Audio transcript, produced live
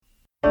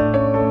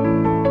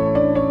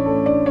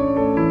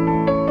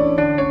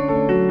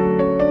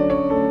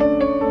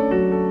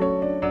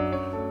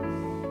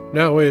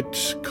Now,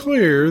 it's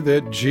clear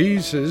that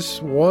Jesus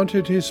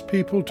wanted his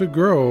people to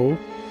grow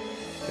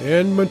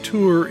and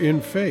mature in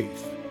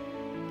faith.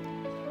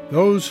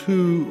 Those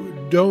who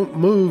don't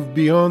move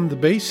beyond the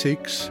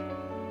basics,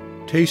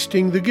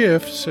 tasting the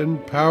gifts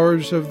and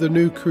powers of the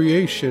new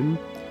creation,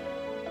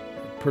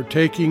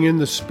 partaking in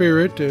the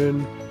Spirit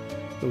and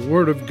the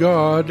Word of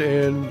God,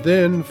 and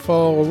then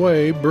fall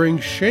away, bring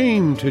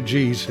shame to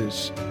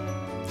Jesus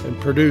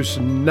and produce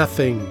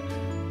nothing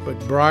but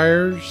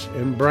briars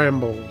and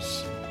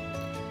brambles.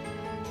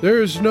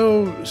 There is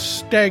no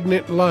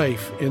stagnant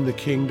life in the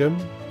kingdom.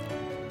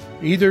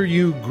 Either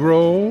you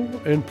grow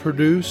and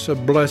produce a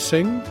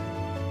blessing,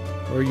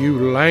 or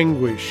you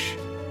languish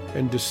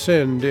and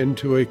descend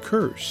into a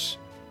curse.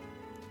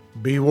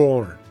 Be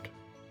warned.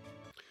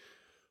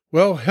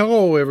 Well,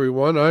 hello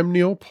everyone. I'm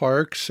Neil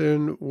Parks,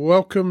 and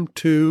welcome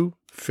to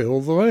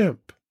Fill the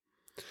Lamp.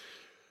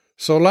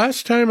 So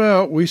last time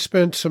out, we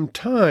spent some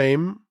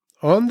time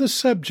on the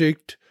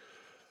subject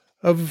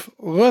of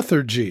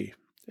lethargy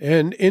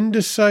and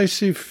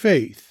indecisive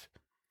faith.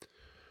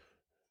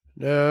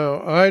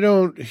 Now, I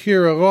don't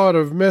hear a lot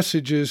of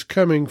messages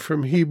coming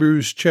from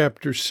Hebrews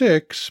chapter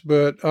 6,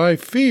 but I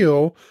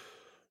feel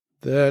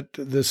that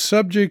the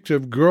subject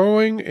of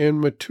growing and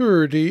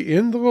maturity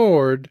in the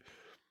Lord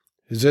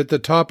is at the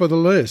top of the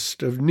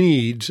list of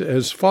needs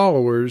as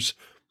followers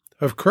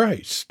of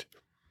Christ.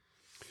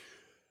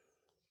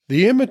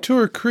 The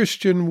immature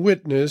Christian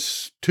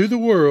witness to the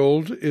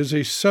world is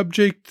a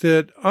subject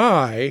that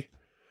I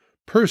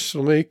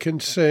personally can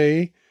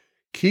say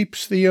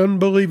keeps the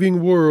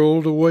unbelieving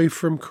world away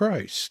from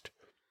Christ.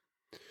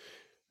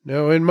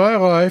 Now, in my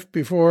life,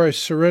 before I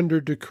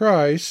surrendered to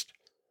Christ,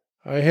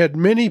 I had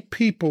many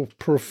people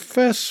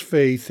profess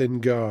faith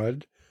in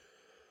God,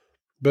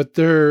 but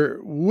their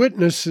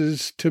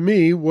witnesses to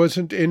me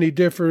wasn't any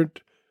different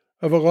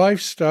of a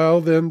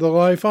lifestyle than the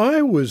life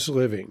I was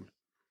living.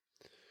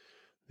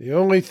 The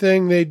only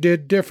thing they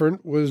did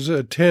different was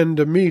attend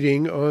a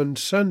meeting on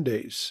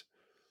Sundays.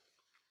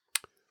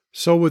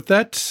 So with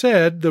that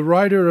said, the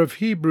writer of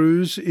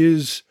Hebrews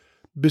is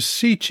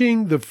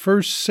beseeching the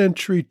first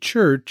century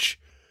church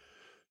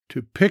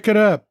to pick it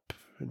up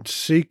and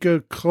seek a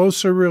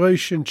closer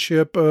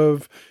relationship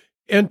of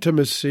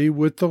intimacy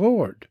with the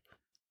Lord,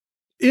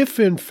 if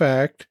in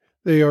fact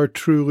they are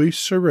truly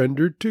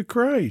surrendered to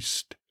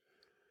Christ.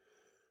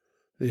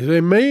 The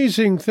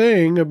amazing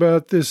thing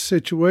about this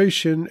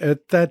situation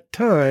at that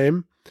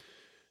time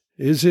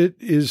is it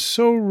is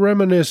so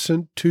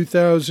reminiscent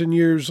 2,000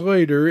 years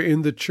later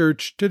in the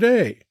church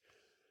today.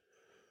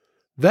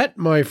 That,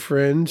 my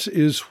friends,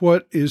 is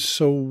what is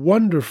so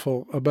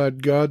wonderful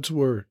about God's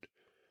Word.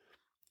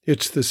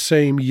 It's the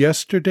same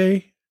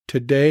yesterday,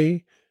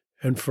 today,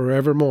 and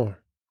forevermore.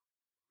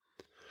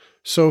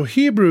 So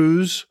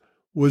Hebrews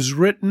was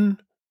written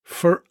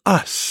for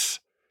us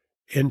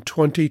in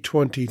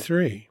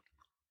 2023.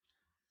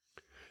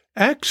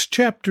 Acts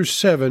chapter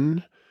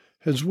 7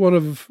 has one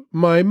of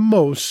my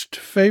most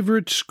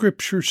favorite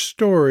scripture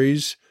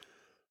stories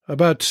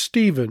about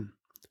Stephen,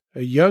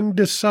 a young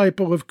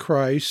disciple of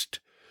Christ,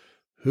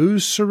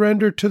 whose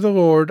surrender to the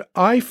Lord,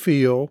 I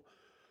feel,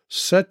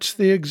 sets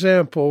the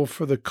example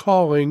for the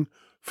calling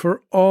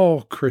for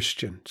all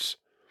Christians.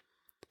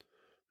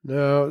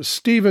 Now,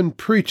 Stephen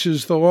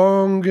preaches the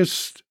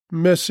longest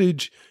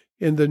message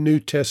in the New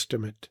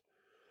Testament.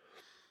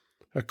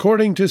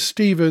 According to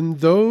Stephen,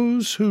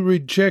 those who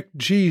reject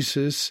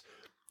Jesus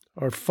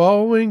are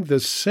following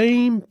the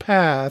same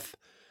path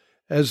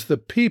as the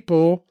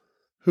people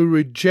who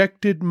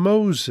rejected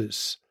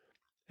Moses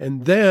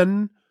and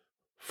then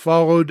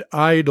followed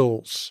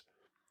idols.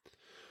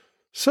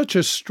 Such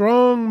a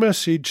strong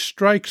message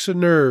strikes a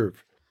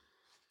nerve,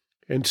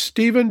 and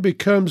Stephen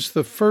becomes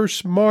the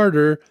first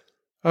martyr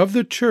of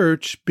the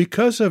church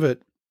because of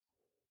it.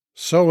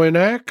 So in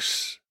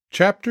Acts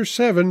chapter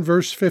 7,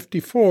 verse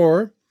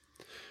 54,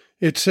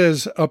 it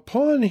says,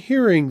 "Upon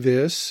hearing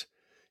this,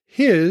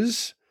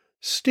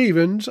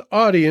 Stephen's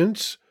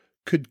audience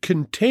could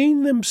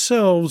contain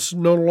themselves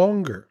no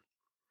longer.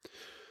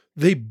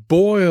 They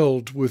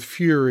boiled with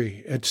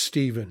fury at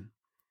Stephen.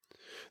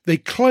 They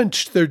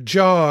clenched their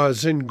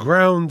jaws and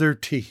ground their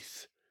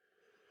teeth.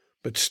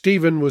 But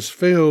Stephen was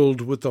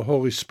filled with the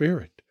Holy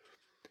Spirit.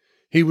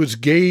 He was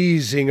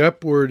gazing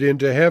upward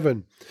into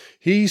heaven.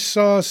 He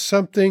saw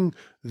something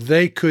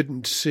they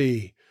couldn't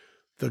see,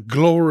 the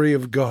glory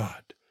of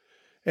God,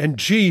 and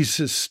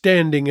Jesus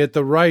standing at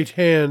the right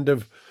hand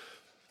of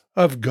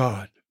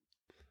God.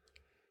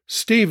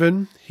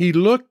 Stephen, he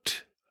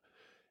looked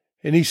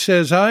and he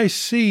says, I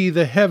see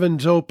the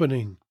heavens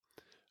opening.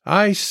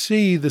 I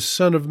see the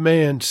Son of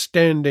Man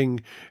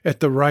standing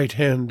at the right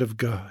hand of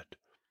God.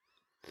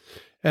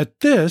 At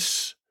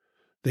this,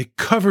 they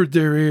covered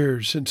their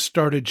ears and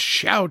started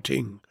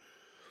shouting.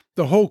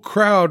 The whole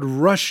crowd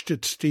rushed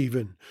at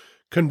Stephen,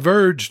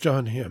 converged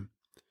on him,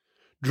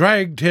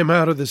 dragged him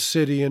out of the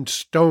city, and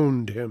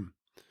stoned him.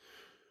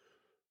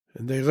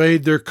 And they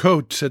laid their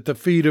coats at the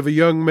feet of a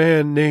young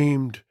man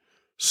named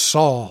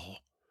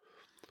Saul,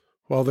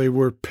 while they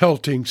were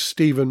pelting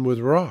Stephen with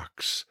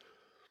rocks.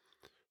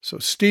 So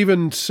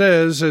Stephen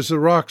says, as the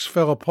rocks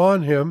fell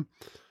upon him,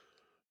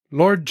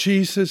 "Lord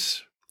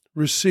Jesus,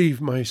 receive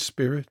my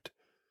spirit."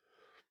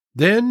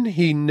 Then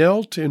he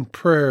knelt in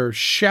prayer,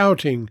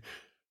 shouting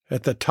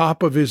at the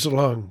top of his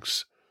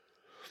lungs.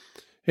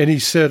 And he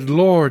said,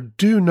 "Lord,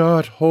 do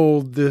not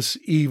hold this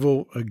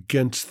evil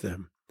against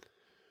them."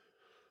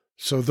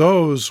 So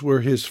those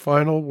were his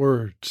final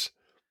words.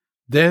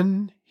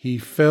 Then he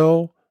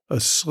fell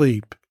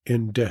asleep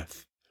in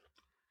death.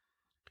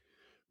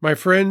 My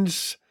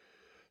friends,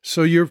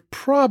 so you're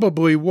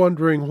probably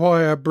wondering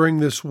why I bring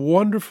this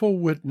wonderful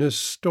witness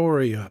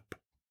story up.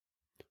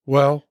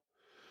 Well,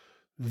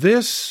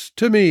 this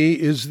to me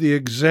is the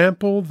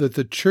example that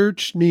the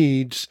church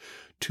needs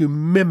to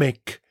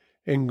mimic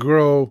and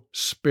grow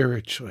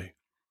spiritually.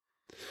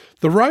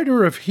 The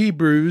writer of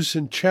Hebrews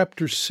in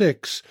chapter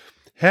 6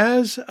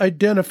 has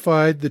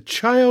identified the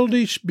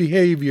childish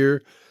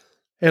behavior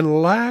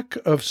and lack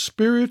of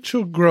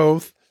spiritual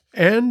growth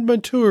and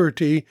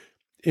maturity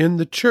in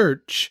the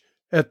church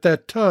at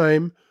that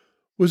time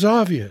was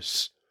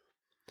obvious.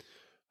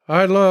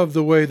 I love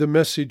the way the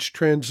Message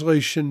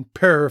translation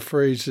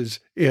paraphrases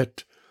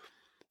it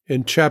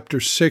in chapter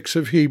 6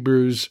 of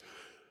Hebrews,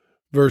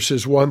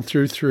 verses 1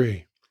 through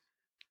 3.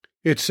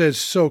 It says,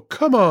 "So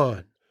come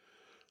on,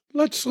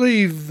 let's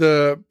leave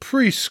the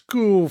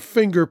preschool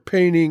finger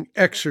painting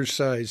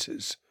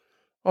exercises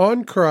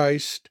on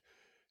Christ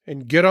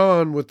and get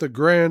on with the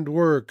grand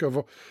work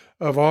of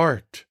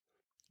art.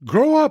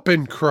 Grow up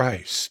in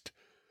Christ.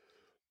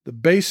 The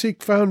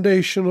basic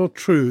foundational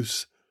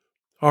truths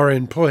are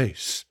in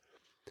place.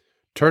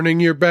 Turning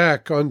your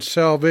back on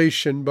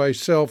salvation by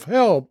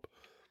self-help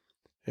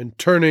and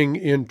turning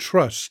in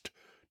trust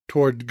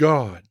toward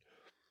God.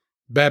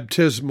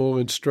 Baptismal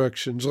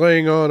instructions,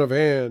 laying on of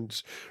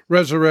hands,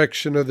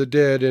 resurrection of the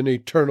dead, and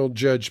eternal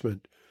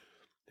judgment.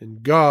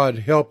 And God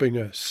helping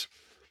us.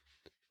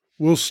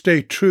 We'll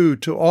stay true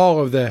to all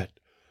of that,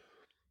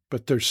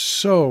 but there's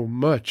so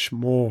much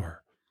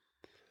more.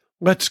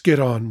 Let's get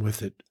on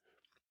with it."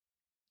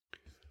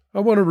 I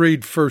want to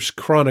read 1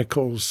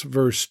 Chronicles,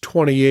 verse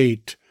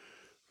 28,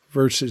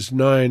 verses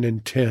 9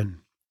 and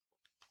 10.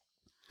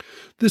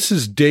 This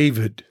is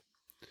David,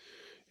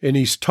 and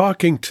he's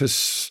talking to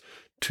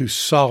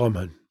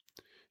Solomon.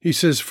 He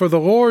says, "For the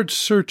Lord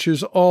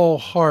searches all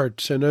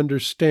hearts and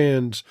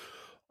understands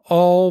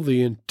all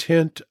the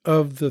intent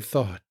of the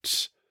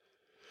thoughts.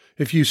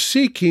 If you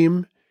seek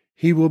him,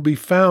 he will be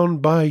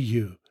found by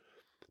you.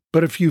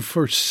 But if you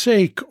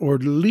forsake or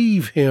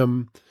leave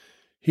him,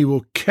 he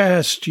will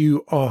cast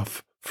you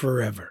off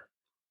forever."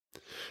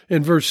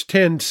 And verse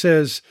 10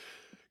 says,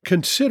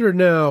 "Consider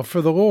now,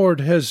 for the Lord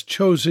has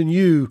chosen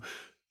you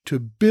to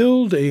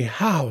build a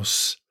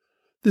house."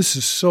 This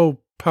is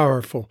so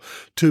powerful.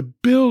 "To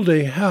build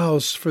a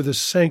house for the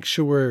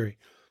sanctuary.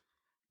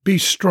 Be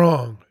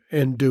strong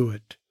and do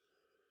it."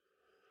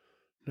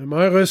 Now,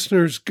 my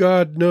listeners,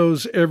 God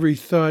knows every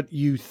thought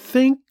you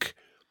think.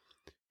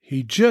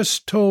 He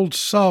just told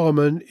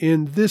Solomon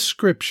in this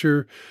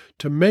scripture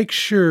to make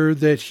sure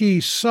that he,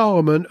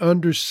 Solomon,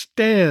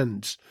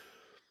 understands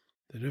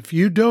that if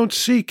you don't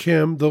seek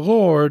him, the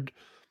Lord,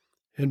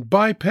 and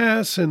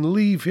bypass and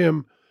leave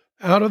him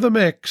out of the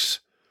mix,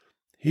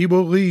 he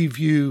will leave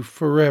you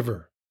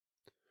forever.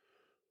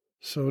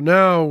 So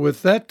now,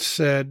 with that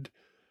said,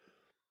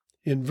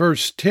 in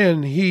verse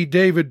 10,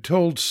 David,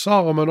 told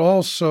Solomon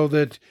also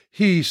that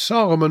he,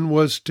 Solomon,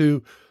 was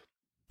to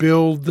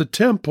build the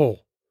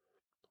temple.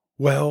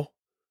 Well,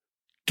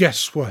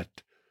 guess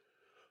what?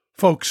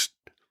 Folks,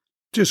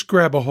 just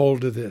grab a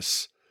hold of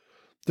this.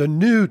 The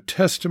New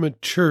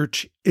Testament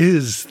church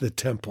is the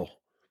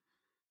temple.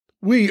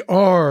 We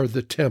are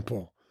the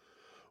temple.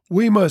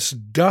 We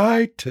must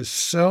die to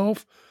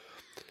self,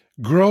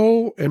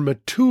 grow and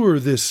mature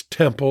this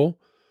temple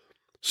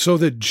so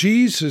that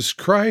Jesus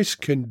Christ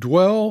can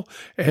dwell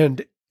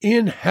and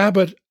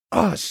inhabit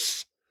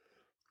us,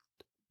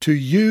 to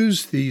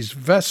use these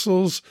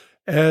vessels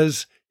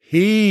as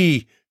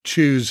he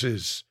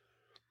chooses.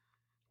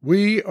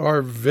 We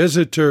are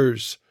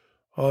visitors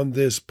on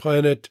this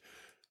planet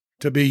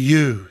to be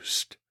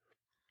used.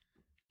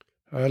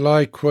 I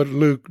like what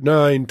Luke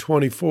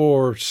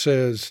 9:24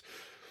 says.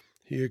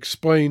 He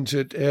explains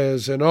it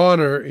as an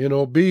honor in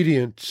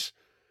obedience.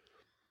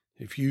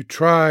 If you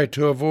try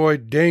to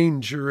avoid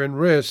danger and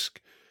risk,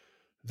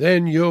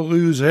 then you'll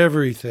lose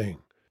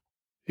everything.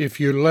 If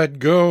you let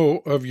go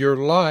of your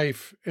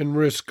life and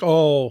risk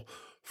all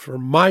for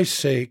my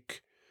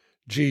sake,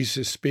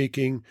 Jesus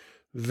speaking,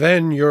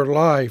 then your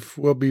life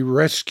will be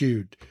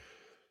rescued,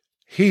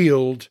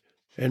 healed,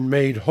 and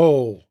made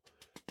whole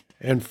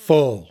and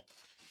full.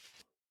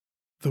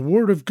 The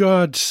Word of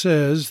God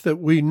says that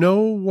we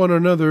know one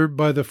another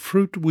by the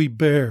fruit we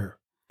bear.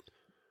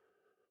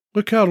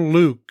 Look how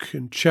Luke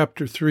in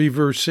chapter 3,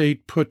 verse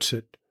 8 puts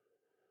it.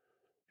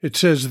 It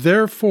says,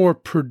 "Therefore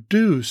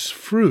produce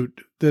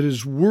fruit that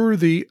is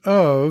worthy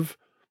of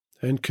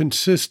and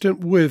consistent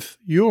with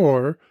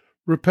your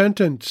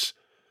repentance.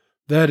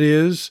 That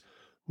is,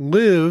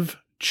 live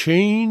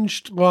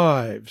changed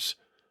lives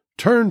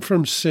Turn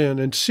from sin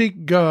and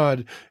seek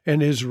God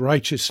and His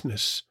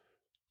righteousness.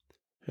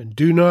 And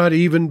do not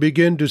even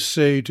begin to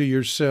say to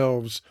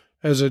yourselves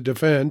as a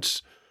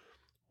defense,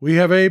 we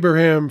have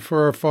Abraham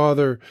for our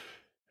father,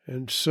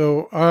 and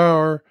so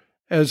our,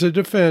 as a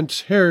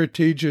defense,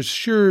 heritage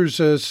assures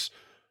us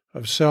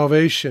of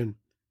salvation.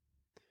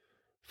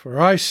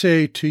 For I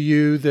say to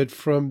you that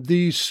from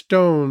these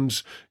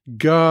stones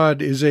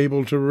God is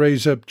able to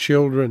raise up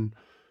children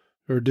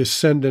or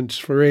descendants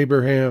for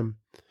Abraham.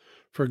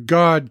 For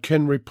God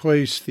can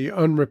replace the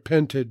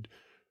unrepented,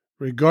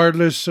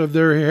 regardless of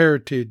their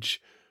heritage,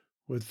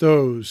 with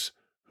those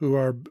who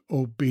are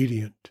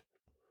obedient.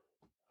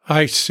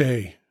 I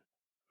say,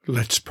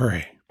 let's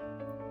pray.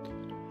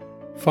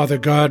 Father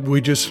God,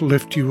 we just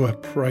lift you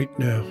up right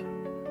now,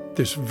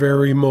 this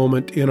very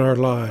moment in our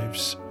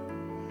lives.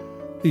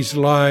 These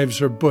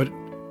lives are but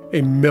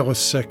a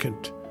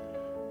millisecond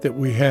that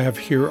we have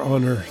here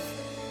on earth.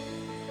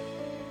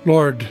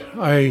 Lord,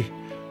 I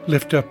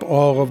lift up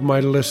all of my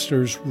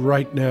listeners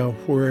right now,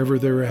 wherever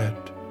they're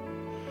at.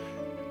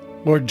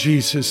 Lord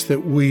Jesus,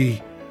 that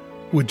we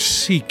would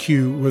seek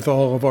you with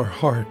all of our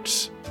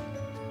hearts,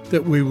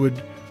 that we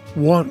would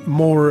want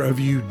more of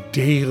you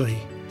daily,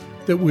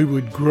 that we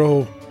would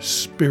grow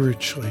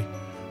spiritually.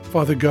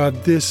 Father God,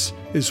 this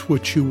is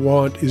what you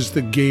want, is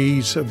the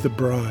gaze of the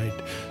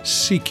bride,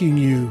 seeking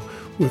you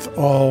with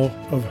all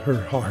of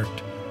her heart.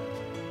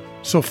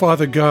 So,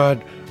 Father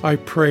God, I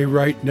pray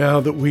right now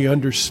that we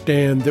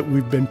understand that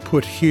we've been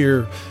put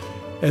here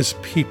as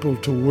people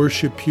to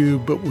worship you,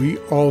 but we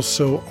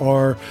also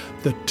are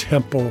the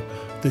temple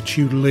that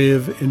you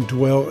live and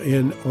dwell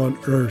in on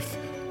earth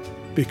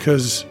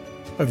because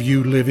of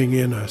you living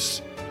in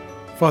us.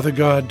 Father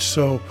God,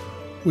 so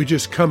we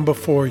just come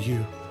before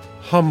you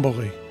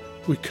humbly.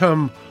 We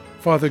come,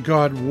 Father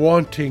God,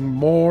 wanting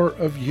more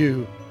of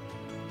you.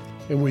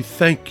 And we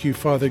thank you,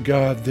 Father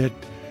God, that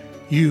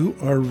you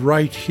are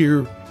right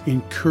here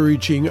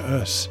encouraging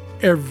us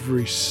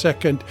every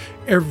second,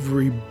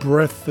 every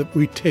breath that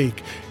we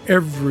take,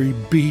 every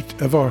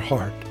beat of our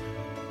heart.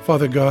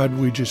 Father God,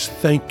 we just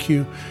thank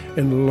you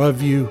and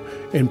love you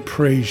and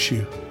praise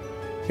you.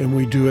 And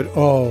we do it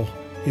all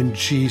in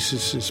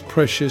Jesus'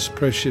 precious,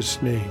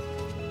 precious name.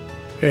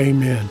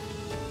 Amen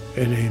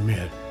and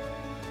amen.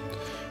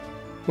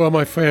 Well,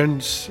 my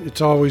friends,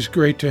 it's always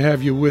great to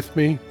have you with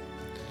me.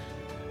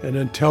 And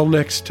until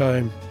next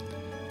time,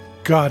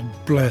 God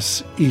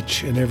bless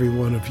each and every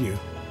one of you.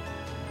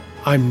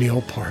 I'm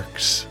Neil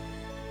Parks.